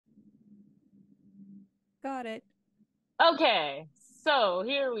Got it. Okay, so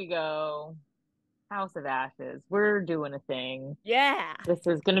here we go. House of Ashes. We're doing a thing. Yeah. This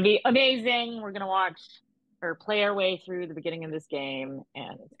is going to be amazing. We're going to watch or play our way through the beginning of this game,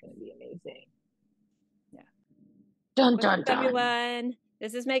 and it's going to be amazing. Yeah. Dun, What's dun, up, dun. everyone?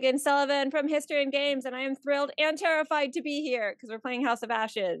 This is Megan Sullivan from History and Games, and I am thrilled and terrified to be here because we're playing House of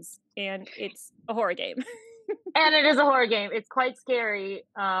Ashes, and it's a horror game. And it is a horror game. It's quite scary,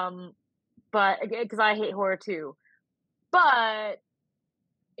 but because I hate horror too. But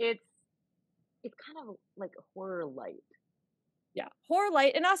it's kind of like horror light. Yeah, horror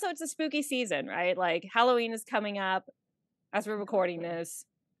light, and also it's a spooky season, right? Like Halloween is coming up as we're recording this.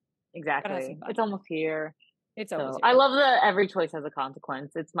 Exactly. It's almost here. It's So almost here. I love that every choice has a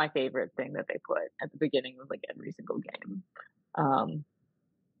consequence. It's my favorite thing that they put at the beginning of like every single game. Yeah.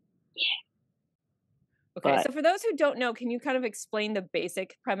 Okay, But, so for those who don't know, can you kind of explain the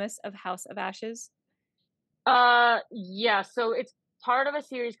basic premise of House of Ashes? yeah, so it's part of a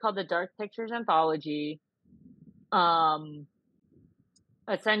series called the Dark Pictures Anthology.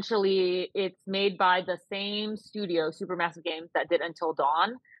 Essentially, it's made by the same studio, Supermassive Games, that did Until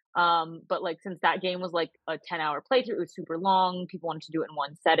Dawn. But like since that game was like a 10-hour playthrough, it was super long. People wanted to do it in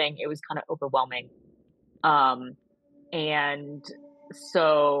one setting. It was kind of overwhelming. And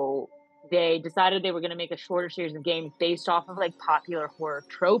so they decided they were going to make a shorter series of games based off of like popular horror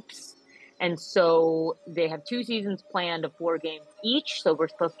tropes. And so they have 2 seasons planned of 4 games each. So we're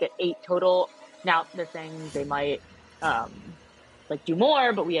supposed to get 8 total. Now they're saying they might like do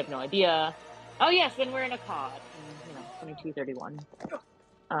more, but we have no idea. Oh yes, then we're in Akkad, and 2231.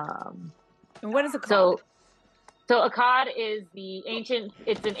 And what is Akkad? So Akkad is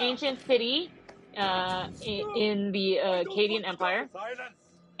it's an ancient city in the Akkadian Empire.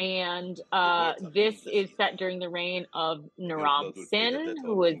 And this is set during the reign of Naram Sin,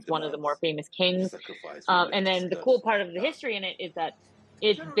 who was one of the more famous kings. And then the cool part of the history in it is that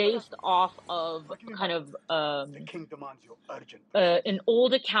it's based off of kind of an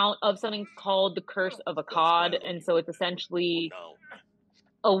old account of something called the Curse of Akkad. And so it's essentially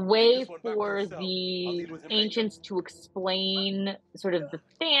a way for the ancients to explain sort of the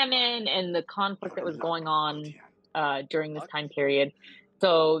famine and the conflict that was going on during this time period.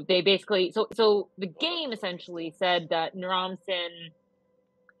 So they basically, so the game essentially said that Naram Sin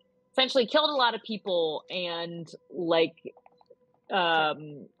essentially killed a lot of people and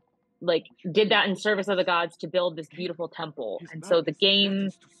did that in service of the gods to build this beautiful temple. And so the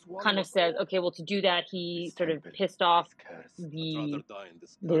game kind of says, okay, well, to do that, he sort of pissed off the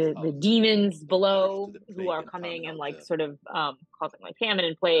demons below who are coming and like sort of causing like famine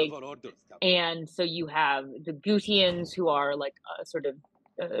and plague. And so you have the Gutians, who are like a sort of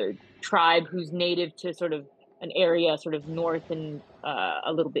tribe who's native to sort of an area sort of north and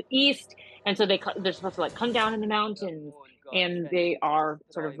a little bit east. And so they're supposed to like come down in the mountains, and they are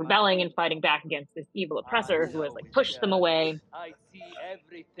sort of rebelling and fighting back against this evil oppressor who has like pushed them away.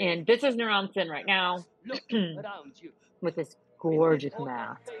 And this is Naram Sin right now with this gorgeous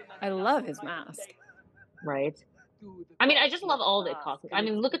mask. I love his mask. Right? I mean, I just love all the costumes. I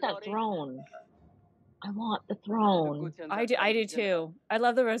mean, look at that throne. I want the throne. I do too. I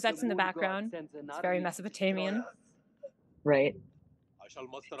love the rosettes in the background. It's very Mesopotamian. Right.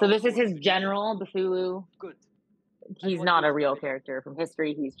 So this is his general, Bethulu. He's not a real character from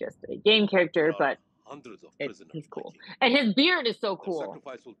history. He's just a game character, but he's cool. And his beard is so cool.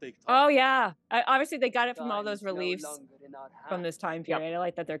 Oh, yeah. Obviously, they got it from all those reliefs from this time period. Yep. I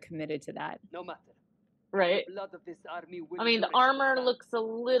like that they're committed to that. Right. I mean, the armor looks a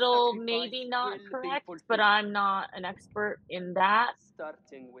little maybe not correct, but I'm not an expert in that.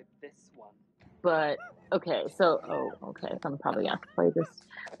 Starting with this one. But okay, so I'm probably gonna have to play this.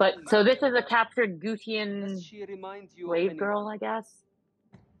 But so this is a captured Gutian slave girl, I guess.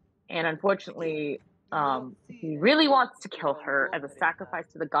 And unfortunately, he really wants to kill her as a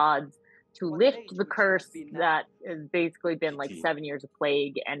sacrifice to the gods to lift the curse that has basically been like 7 years of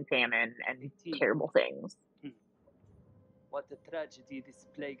plague and famine and terrible things. What a tragedy this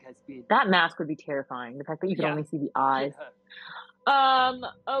plague has been. That mask would be terrifying. The fact that you can only see the eyes.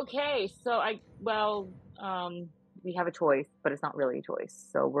 Okay, so we have a choice, but it's not really a choice.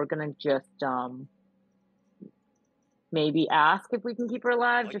 So we're gonna just maybe ask if we can keep her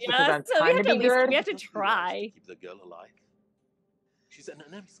alive, just because I'm trying to be good. We have to try. Keep the girl alive. She's an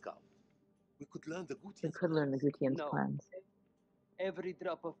enemy scout. We could learn the Gutian's plans. Every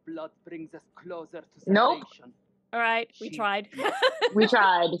drop of blood brings us closer to salvation. Nope. All right, we tried. We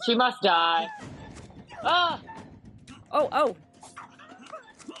tried. She must die. Oh. Oh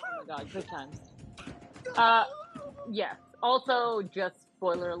my god, good times. Yes. Also, just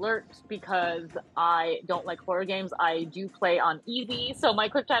spoiler alert, because I don't like horror games, I do play on easy, so my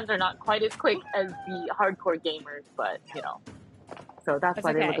quick times are not quite as quick as the hardcore gamers, but, you know. So that's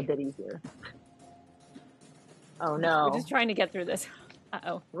why they look a bit easier. Oh, no. We're just trying to get through this.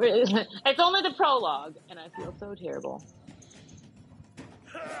 Uh-oh. It's only the prologue, and I feel so terrible.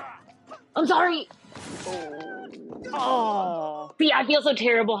 I'm sorry! Oh. See, I feel so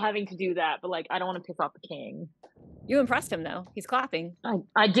terrible having to do that, but, like, I don't want to piss off the king. You impressed him, though. He's clapping.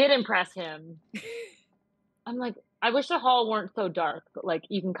 I did impress him. I'm like, I wish the hall weren't so dark, but, like,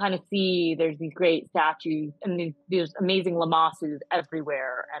 you can kind of see there's these great statues, and there's amazing Lamassus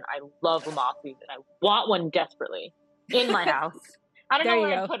everywhere, and I love Lamassus, and I want one desperately in my house. I don't know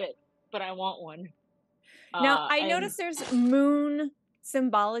where I'd put it, but I want one. Now, I noticed there's moon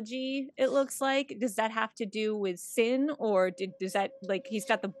symbology, it looks like. Does that have to do with sin, or does that, like, he's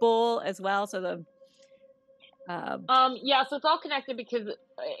got the bull as well, so the yeah, so it's all connected because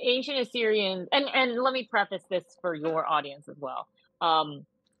ancient Assyrians, and let me preface this for your audience as well.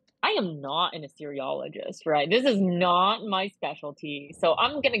 I am not an Assyriologist, right? This is not my specialty. So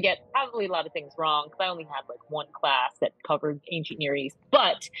I'm going to get probably a lot of things wrong because I only had like one class that covered ancient Near East.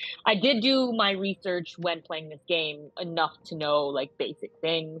 But I did do my research when playing this game enough to know like basic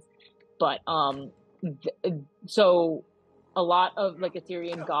things. But so a lot of like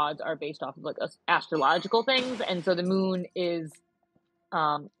Assyrian gods are based off of like astrological things. And so the moon is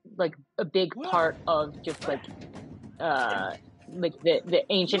like a big part of just like the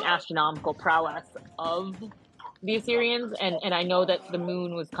ancient astronomical prowess of the Assyrians, and I know that the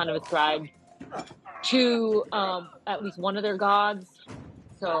moon was kind of ascribed to at least one of their gods,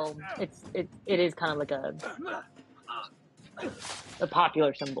 so it is kind of like a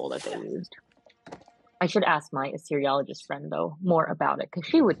popular symbol that they used. I should ask my Assyriologist friend though more about it because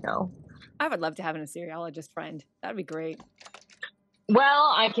she would know. I would love to have an Assyriologist friend. That'd be great.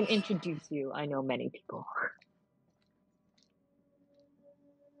 Well, I can introduce you. I know many people.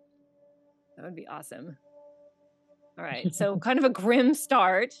 That would be awesome. All right, so kind of a grim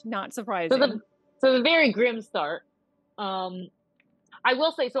start, not surprising. So the very grim start. I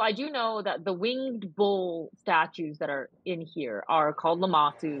will say, so I do know that the winged bull statues that are in here are called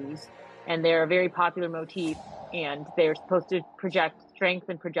Lamassus, and they're a very popular motif, and they're supposed to project strength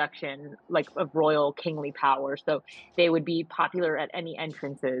and projection, like of royal kingly power. So they would be popular at any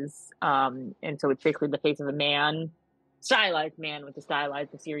entrances. And so it's basically the face of a man, stylized man with a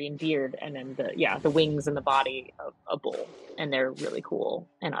stylized Assyrian beard, and then the wings and the body of a bull, and they're really cool,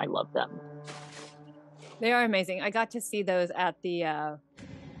 and I love them. They are amazing. I got to see those at the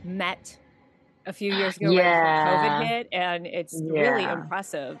Met a few years ago right before COVID hit, and it's really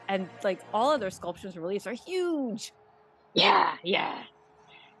impressive. And like all of their sculptures released are huge. Yeah.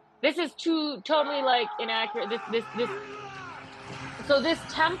 This is totally like inaccurate. So this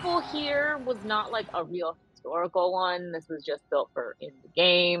temple here was not like a real historical one. This was just built for in the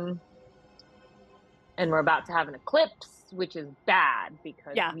game, and we're about to have an eclipse, which is bad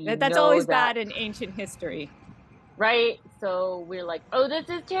because that's always bad in ancient history, right? So we're like, oh, this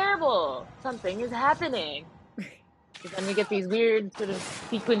is terrible, something is happening. Then we get these weird sort of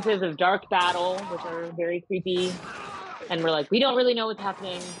sequences of dark battle, which are very creepy, and we're like, we don't really know what's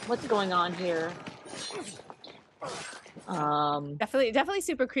happening, what's going on here. Definitely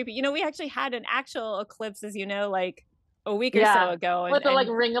super creepy. You know, we actually had an actual eclipse, as you know, like a week or so ago. With the like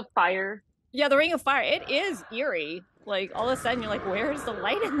ring of fire. Yeah, the ring of fire. It is eerie. Like all of a sudden you're like, where's the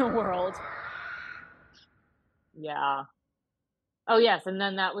light in the world? Yeah. Oh yes, and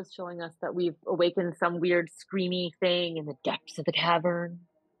then that was showing us that we've awakened some weird screamy thing in the depths of the cavern.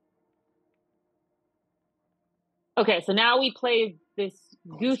 Okay, so now we play this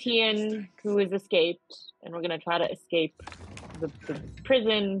Gutian who has escaped, and we're gonna try to escape the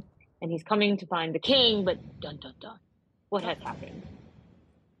prison, and he's coming to find the king, but dun dun dun. What has happened?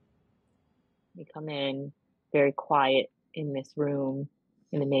 We come in very quiet in this room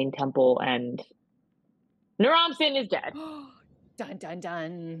in the main temple, and Naram-Sin is dead. Dun dun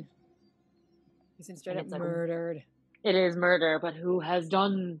dun. He's been straight up murdered. It is murder, but who has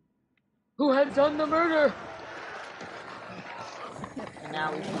done the murder? And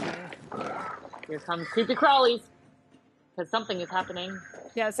now here comes creepy crawlies, because something is happening.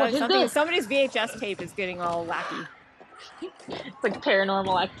 Yeah, so somebody's VHS tape is getting all wacky. It's like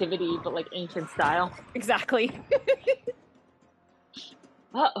Paranormal Activity, but like ancient style. Exactly.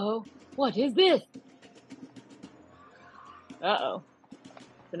 Uh-oh. What is this? Uh-oh.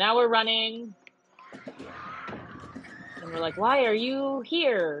 So now we're running. And we're like, why are you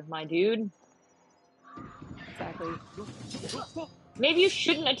here, my dude? Exactly. Maybe you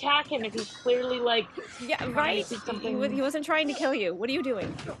shouldn't attack him if he's clearly like... Yeah, right? He wasn't trying to kill you. What are you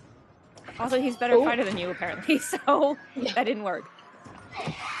doing? Also, he's better fighter than you, apparently, so that didn't work.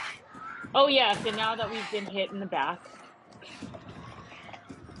 Oh, yeah, so now that we've been hit in the back.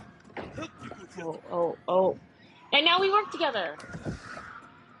 Oh. And now we work together.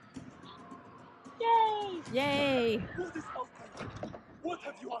 Yay! Yay! What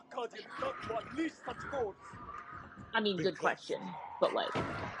have you Akkadians done to unleash such force? I mean, good question, but like...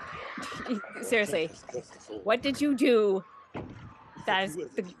 Seriously, what did you do that is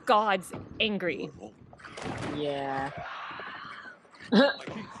the gods angry? Yeah.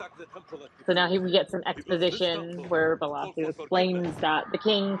 So now here we get some exposition where Balathu explains that the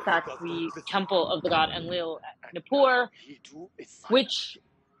king sacked the temple of the god Enlil at Nippur, which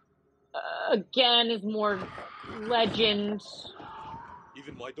again is more legend.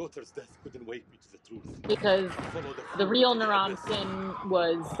 Even my daughter's death couldn't wake me to the truth. Because the real Naram Sin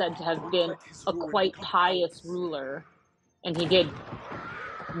was said to have been a quite pious ruler, and he did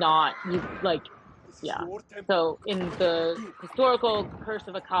not. Yeah. So in the historical Curse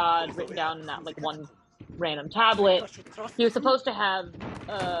of Akkad, written down in that like one random tablet, he was supposed to have.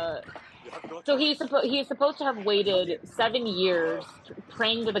 So he's supposed to have waited 7 years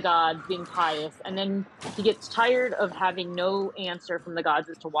praying to the gods, being pious, and then he gets tired of having no answer from the gods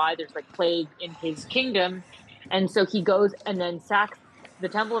as to why there's like plague in his kingdom, and so he goes and then sacks the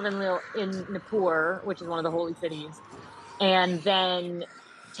temple of Enlil in Nippur, which is one of the holy cities, and then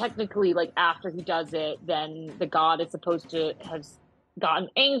technically, like after he does it, then the god is supposed to have gotten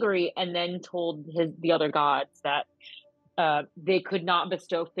angry and then told the other gods that they could not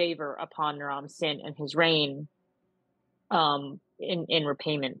bestow favor upon Naram Sin and his reign in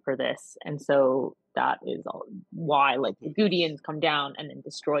repayment for this. And so that is why like the Gudians come down and then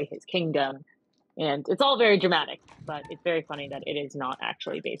destroy his kingdom. And it's all very dramatic, but it's very funny that it is not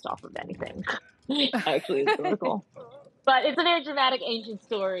actually based off of anything. Actually, it's historical. But it's a very dramatic ancient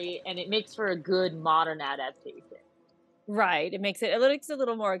story, and it makes for a good modern adaptation. Right. It makes it a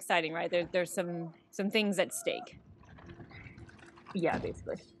little more exciting, right? There's some things at stake. Yeah,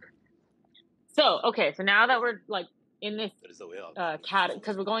 basically. So, okay, so now that we're like in this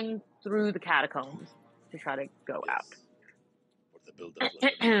because we're going through the catacombs to try to go out.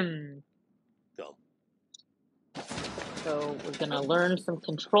 So we're gonna learn some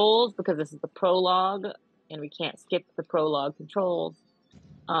controls because this is the prologue, and we can't skip the prologue controls.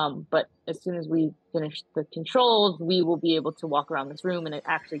 But as soon as we finish the controls, we will be able to walk around this room and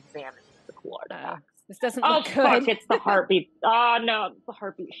actually examine the cool artifacts. This doesn't look good. Fuck, it's the heartbeat. Oh, no, it's the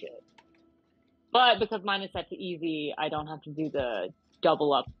heartbeat shit. But because mine is set to easy, I don't have to do the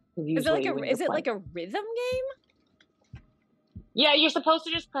double up. Is it like a rhythm game? Yeah, you're supposed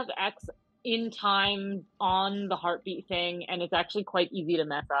to just press X in time on the heartbeat thing, and it's actually quite easy to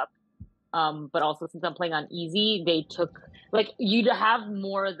mess up. But also, since I'm playing on easy, they took you'd have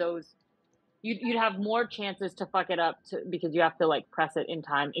more of those. You'd have more chances to fuck it up because you have to like press it in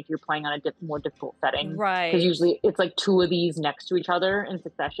time if you're playing on a more difficult setting, right? Because usually it's like 2 of these next to each other in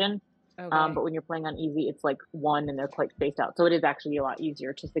succession. Okay. But when you're playing on easy, it's like 1 and they're quite spaced out, so it is actually a lot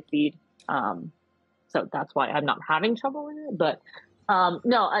easier to succeed. So that's why I'm not having trouble with it. But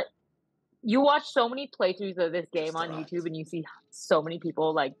no, you watch so many playthroughs of this game on YouTube, and you see so many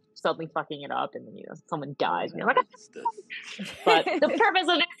people like suddenly fucking it up, and then someone dies, and you're like, but the purpose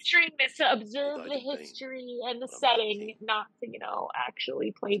of this stream is to observe the history and the setting, not to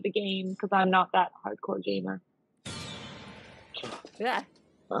actually play the game because I'm not that hardcore gamer. Yeah.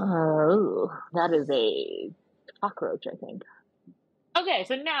 Oh, that is a cockroach, I think. Okay,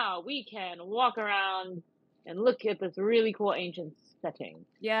 so now we can walk around and look at this really cool ancient setting.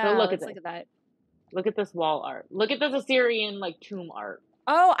 Yeah, so look at that. Look at this wall art. Look at this Assyrian tomb art.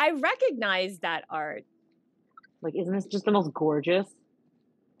 Oh, I recognize that art. Isn't this just the most gorgeous?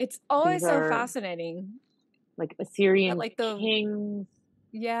 It's always so fascinating. Assyrian kings.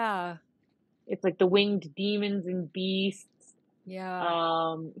 Yeah. It's the winged demons and beasts.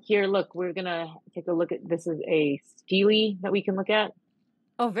 Yeah. Here, look, we're gonna take a look at this. Is a stele that we can look at.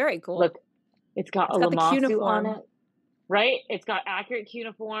 Oh, very cool. Look, it's got a Lamassu on it. Right? It's got accurate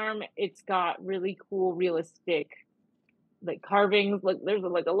cuneiform. It's got really cool, realistic, carvings. There's a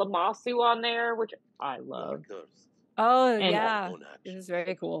Lamassu on there, which I love. Oh, yeah. This is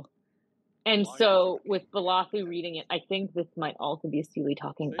very cool. And so, with Balathu reading it, I think this might also be a stele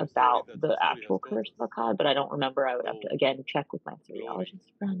talking about the actual Curse of Akkad, but I don't remember. I would have to, again, check with my Assyriologist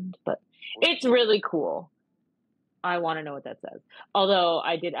friend. But it's really cool. I want to know what that says. Although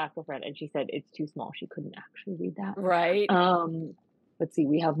I did ask a friend, and she said it's too small. She couldn't actually read that. Right. let's see,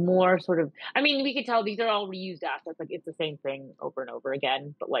 we have more sort of, I mean, we could tell these are all reused assets. Like it's the same thing over and over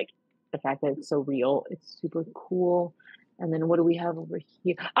again, but like the fact that it's so real, it's super cool. And then what do we have over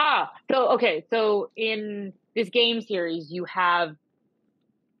here? So in this game series, you have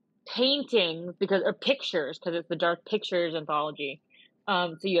paintings or pictures, because it's the Dark Pictures Anthology.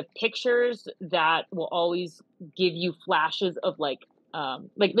 So you have pictures that will always give you flashes of like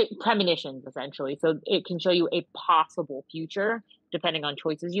premonitions, essentially. So it can show you a possible future depending on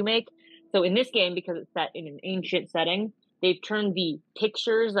choices you make. So in this game, because it's set in an ancient setting, they've turned the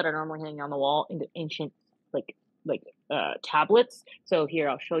pictures that are normally hanging on the wall into ancient tablets. So here,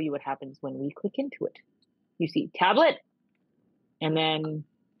 I'll show you what happens when we click into it. You see tablet, and then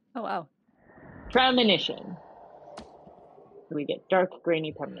oh wow, premonition. So we get dark,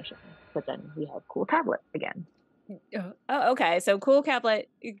 grainy premonition, but then we have cool tablet again. Oh, okay. So cool tablet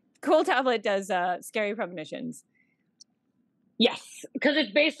does scary premonitions. Yes, because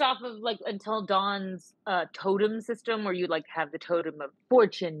it's based off of like Until Dawn's totem system, where you like have the totem of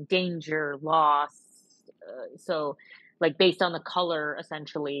fortune, danger, loss. So like based on the color,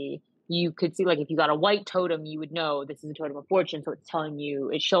 essentially, you could see like if you got a white totem, you would know this is a totem of fortune. So it's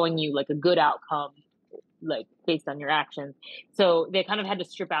showing you like a good outcome, like based on your actions. So they kind of had to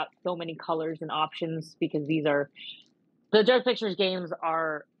strip out so many colors and options, because these are the Dark Pictures games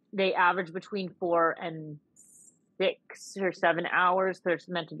they average between 4 and 6 or 7 hours. They're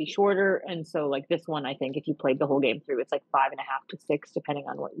meant to be shorter. And so like this one, I think if you played the whole game through, it's like 5.5 to 6, depending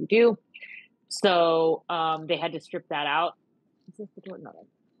on what you do. So they had to strip that out. Is this the door? No, I'm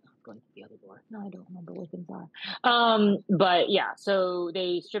going to the other door. No, I don't remember where things are. But yeah, so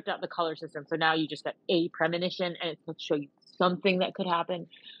they stripped out the color system. So now you just got a premonition, and it's going to show you something that could happen.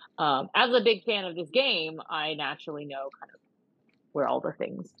 As a big fan of this game, I naturally know kind of where all the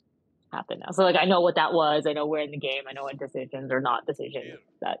things happen now. So like I know what that was. I know where in the game. I know what decisions or not decisions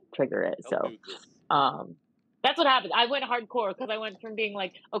that trigger it. So that's what happened. I went hardcore because I went from being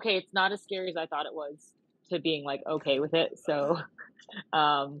like, okay, it's not as scary as I thought it was, to being like okay with it. So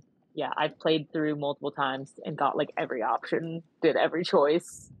yeah, I've played through multiple times and got like every option, did every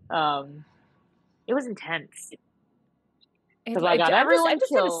choice. It was intense. I'm just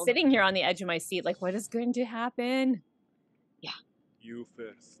kind of sitting here on the edge of my seat, like, what is going to happen? Yeah. You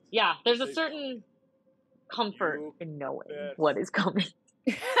first. Yeah, there's a certain comfort in knowing what is coming.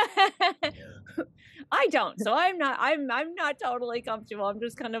 I don't, so I'm not totally comfortable. I'm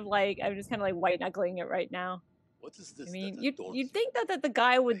just kind of like white knuckling it right now. What is this? I mean, you'd think that the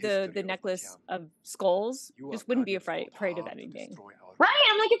guy with the necklace of skulls just wouldn't be afraid of anything. Right,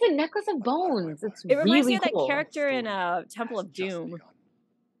 I'm like, it's a necklace of bones. It reminds me really of that character in Temple of Doom.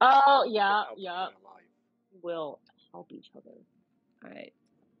 Oh yeah. We'll help each other. All right.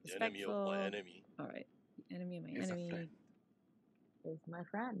 The enemy of my enemy. All right. The enemy of my enemy is my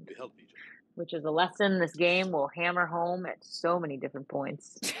friend. We help each other. Which is a lesson this game will hammer home at so many different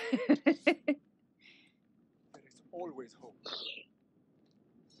points. There is always hope.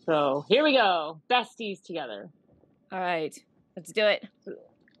 So here we go. Besties together. All right. Let's do it. So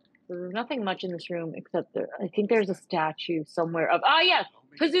there's nothing much in this room except I think there's a statue somewhere of yes,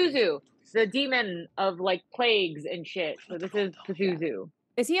 Pazuzu, the demon of like plagues and shit. So this is Pazuzu.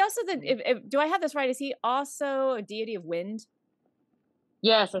 Is he also do I have this right? Is he also a deity of wind?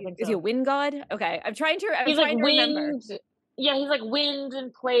 Yes, I think so. Is he a wind god? Okay, I'm trying to remember. Yeah, he's like wind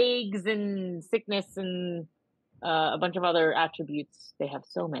and plagues and sickness and a bunch of other attributes. They have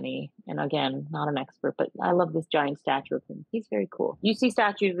so many. And again, not an expert, but I love this giant statue of him. He's very cool. You see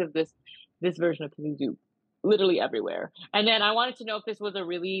statues of this version of Pazuzu literally everywhere. And then I wanted to know if this was a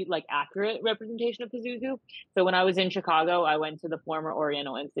really like accurate representation of Pazuzu. So when I was in Chicago, I went to the former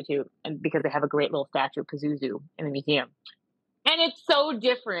Oriental Institute, and because they have a great little statue of Pazuzu in the museum. And it's so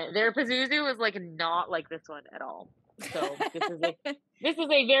different. Their Pazuzu is like not like this one at all. So this is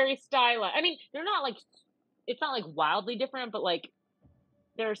a very stylized. I mean, they're not like, it's not like wildly different, but like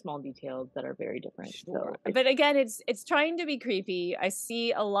there are small details that are very different. So, but again, it's trying to be creepy. I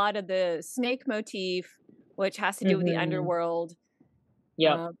see a lot of the snake motif, which has to do with the underworld.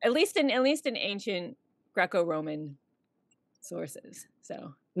 Yeah, at least in ancient Greco-Roman sources.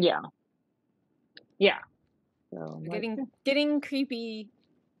 So yeah. So getting creepy,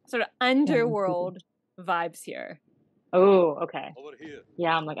 sort of underworld vibes here. Oh, okay. Over here.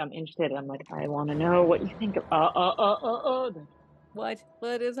 Yeah, I'm interested. I'm like, I want to know what you think of.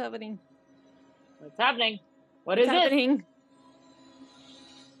 What is happening? What's happening? What's happening?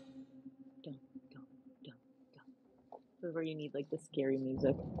 Dun. This is where you need like the scary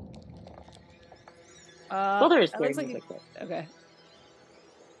music. Well, there is scary music. Okay.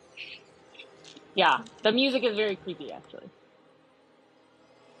 Yeah, the music is very creepy, actually.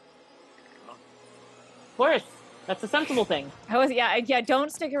 course. That's a sensible thing. Yeah,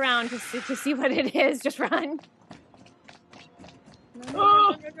 don't stick around to see what it is. Just run.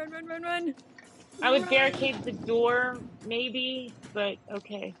 Run. I would barricade the door, maybe, but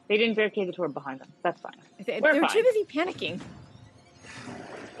okay. They didn't barricade the door behind them. That's fine. They were too busy panicking.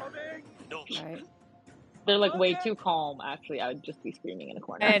 No. Right. They're like way too calm, actually. I would just be screaming in a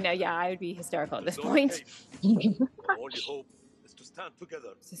corner. And yeah, I would be hysterical at this point. Our only hope is to stand together.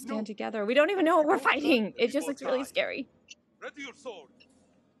 To stand together. We don't even know what we're fighting. It just looks really scary. Ready your sword.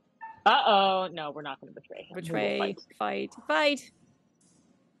 Uh-oh. No, we're not going to betray him. Betray, fight.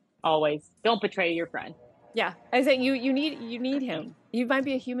 Always. Don't betray your friend. Yeah, I say you need him. You might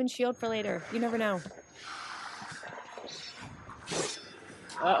be a human shield for later. You never know.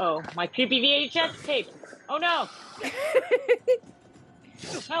 Uh-oh. My creepy VHS tape. Oh, no.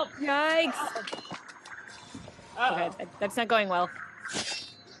 Help. Yikes. Uh-oh. Okay, that's not going well.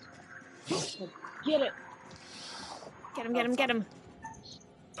 Get it. Get him.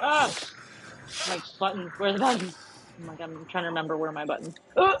 Ah. My buttons. Where's the buttons? Oh my god, I'm trying to remember where my buttons.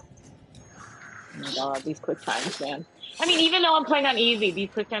 Oh my god, these quick times, man. I mean, even though I'm playing on easy, these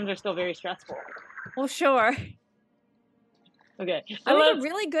quick times are still very stressful. Well, sure. Okay. I'm either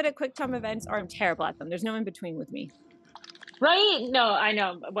really good at quick time events or I'm terrible at them. There's no in between with me. Right? No, I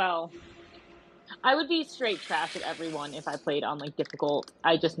know. Well, I would be straight trash at everyone if I played on like difficult.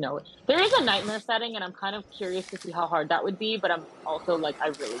 I just know it. There is a nightmare setting, and I'm kind of curious to see how hard that would be. But I'm also like, I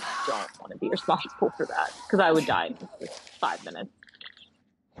really don't want to be responsible for that because I would die in just 5 minutes.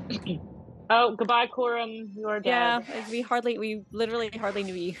 Oh, goodbye, Corum. You are dead. Yeah, we literally hardly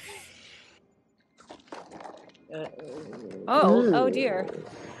knew you. Oh dear.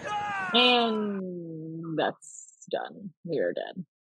 And that's done. We are dead.